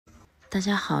大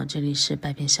家好，这里是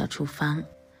百变小厨房。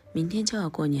明天就要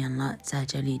过年了，在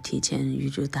这里提前预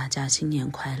祝大家新年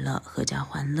快乐，阖家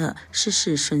欢乐，事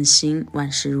事顺心，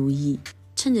万事如意。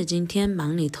趁着今天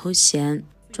忙里偷闲，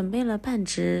准备了半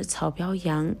只草膘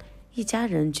羊，一家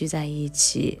人聚在一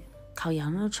起烤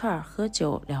羊肉串、喝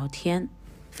酒聊天。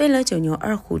费了9牛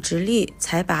2虎之力，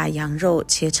才把羊肉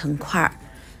切成块，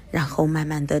然后慢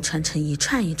慢的串成一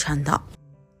串一串的。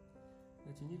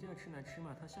那今天这样吃难吃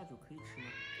吗？他下酒可以吃吗？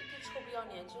这臭不要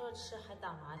脸，就要吃还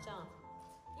打麻将。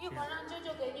一会儿让舅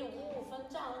舅给你55分，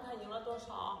这样他赢了多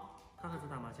少？他还在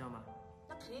打麻将吗？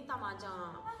那肯定打麻将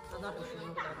啊！难道不是那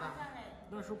个吧？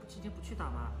那时候今天不去打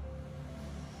吗？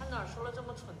他哪说了这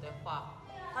么蠢的话？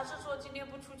他是说今天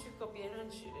不出去和别人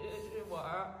去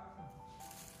玩。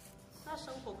那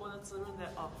生活过得滋润的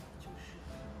哦，就是。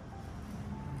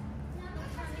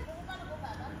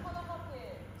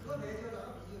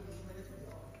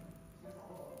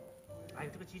哎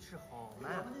呦，这个鸡翅好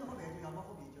慢。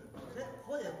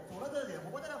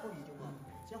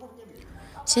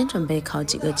先准备烤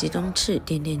几个鸡中翅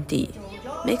垫垫底，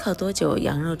没烤多久，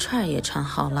羊肉串也串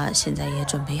好了，现在也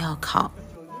准备要烤。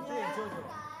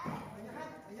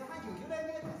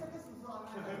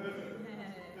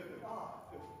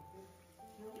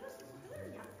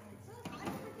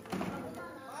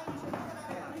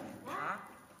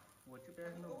我这边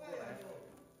弄不过来。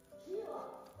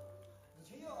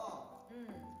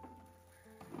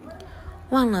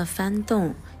忘了翻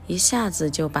动，一下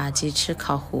子就把鸡翅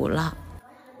烤糊了。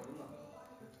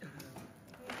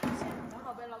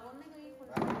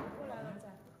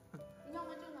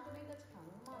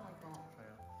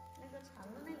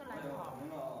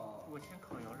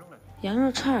羊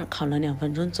肉串烤了2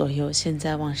分钟左右，现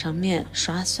在往上面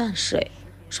刷蒜水。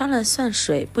刷了蒜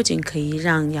水，不仅可以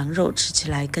让羊肉吃起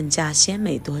来更加鲜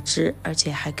美多汁，而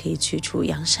且还可以去除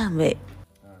羊膻味。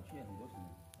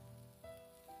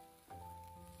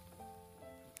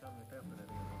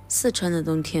四川的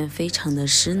冬天非常的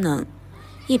湿冷，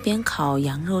一边烤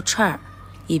羊肉串，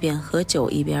一边喝酒，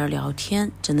一边聊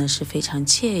天，真的是非常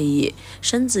惬意，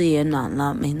身子也暖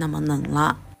了，没那么冷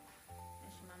了。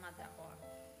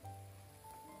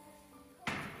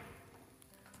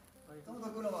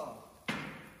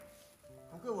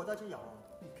我再去咬，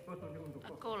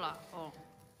够了哦，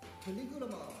肯定够了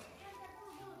嘛。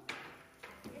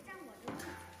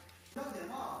这样点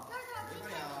嘛，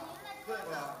对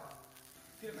吧？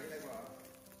记得买来过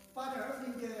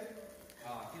，8.20斤的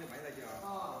啊，记得买来着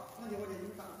啊。那你我就已经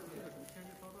当这个从前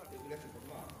就收到，对不对？是不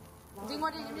嘛？今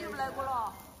我这你又来过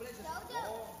了。不来吃火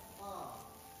啊，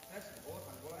来吃火，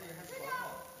唱歌了也还吃火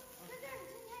烤。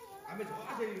还没做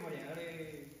啊，这1块钱的。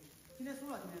今天输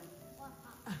了，今天。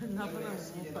那不能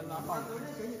5分了。昨天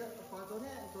给你的，昨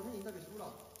天赢的给输了。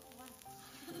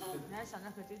你还想着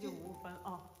和舅舅5分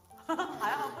哦？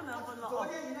还好不能分了。昨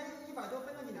天赢了100多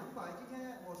分了，你200，今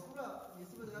天我输了，你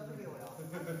是不是要分给我呀？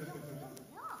没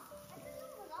有，还是用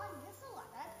不着，你这是我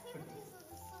的，退不退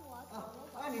是我。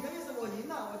啊，你的意思我赢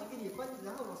了，我就给你分，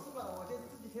然后我输了，我就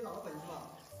自己贴老本是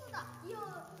吧？是的，有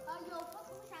福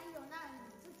同享，有难你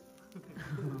自己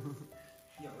扛。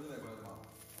你儿子来过是吧？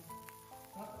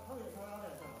他来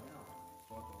上哪天啊？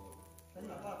说，跟你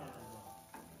老爸来是吧？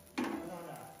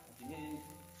今天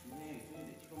有水的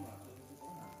去嘛，这是工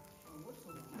厂。我说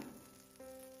嘛。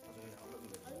他说要了这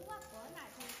个。我过哪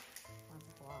去？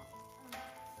我。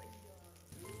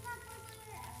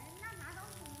那拿到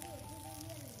手也就是月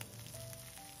里。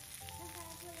现在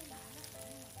就是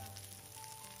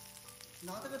拿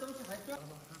这个东西还赚。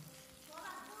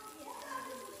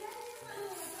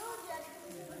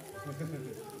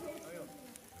哎呦，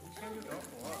出钱就着火。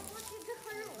我去这喝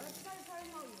肉，我吃点冒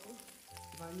油。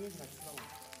把捏起来吃了吗？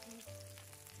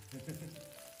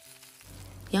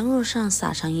羊肉上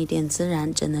撒上一点孜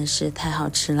然，真的是太好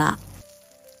吃了。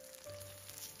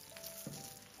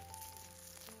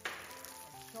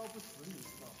挑不死你是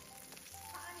吧？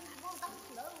你还把我当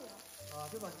土豆啊？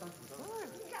对吧？当土豆。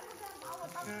你敢不敢把我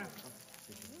当土豆？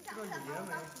你敢不敢把我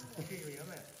当土豆？这有盐没？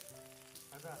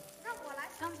儿子。让我来。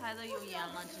刚才的有盐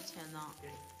了，之前呢？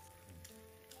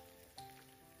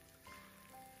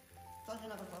当时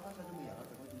那个刷就没盐了，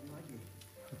这个就另外去。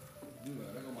有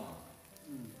那个嘛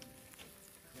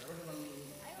？2个人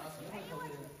拿生蚝烤的。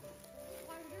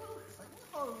生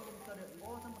蚝搞的，我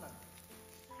整不来。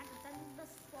他是真的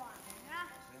爽啊！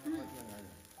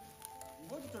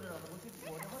我就觉得我去昨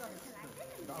天好像是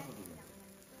吃大数据的。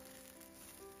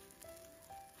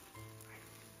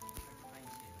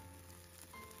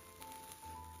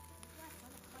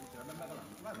你这边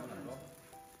买个烂肉。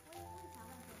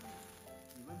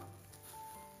你问嘛？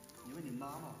你问你妈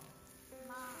嘛？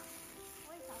妈，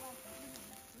为啥外婆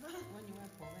不能吃？问你外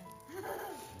婆呗。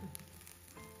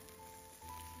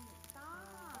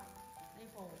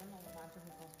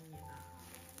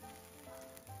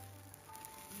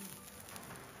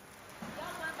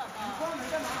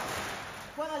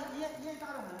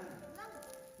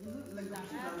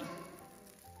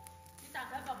你打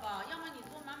开宝宝，要么你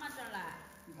坐妈妈这儿来。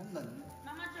你还冷？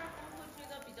妈妈这儿风会吹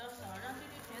的比较少，让舅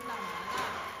舅全挡完了。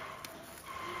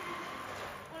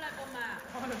过来，狗妈。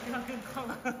放在地上更烫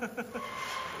了。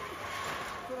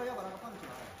对了，要把那个放起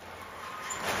来。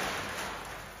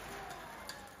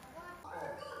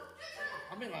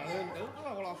他们那人都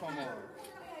拿过来耍嘛。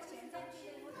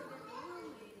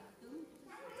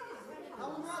他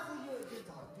们伢子就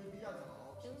早，就比较早，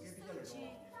也比较那个。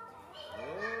哦。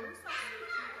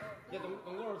你动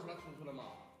我儿子他出来嘛？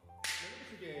那个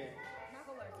时间。哪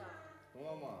个儿子？动了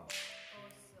嘛？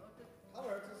他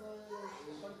儿子说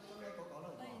刚才高了。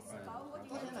是高我就。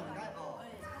他现在能改哦。哎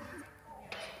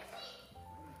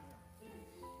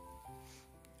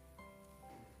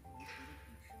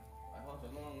好，这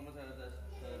么我们在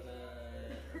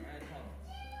买一条。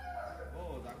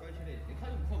哦，咋搞起的？他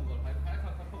又跑不过来，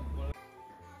他跑不过来。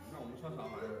你看我们小啥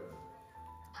玩意儿？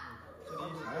这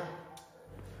里是。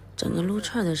整个撸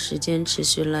串的时间持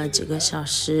续了几个小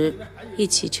时，一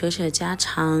起扯扯家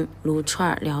常，撸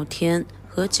串、聊天、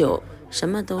喝酒，什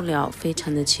么都聊，非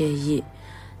常的惬意。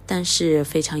但是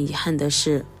非常遗憾的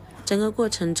是，整个过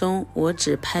程中我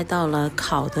只拍到了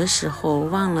烤的时候，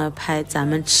忘了拍咱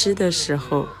们吃的时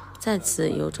候。在此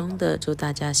由衷的祝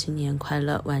大家新年快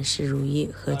乐，万事如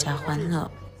意，阖家欢乐。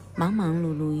忙忙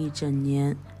碌碌一整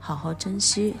年，好好珍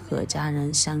惜和家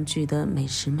人相聚的每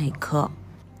时每刻。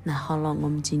那好了，我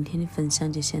们今天的分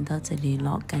享就先到这里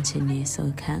了，感谢你的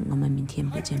收看，我们明天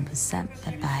不见不散，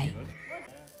拜拜。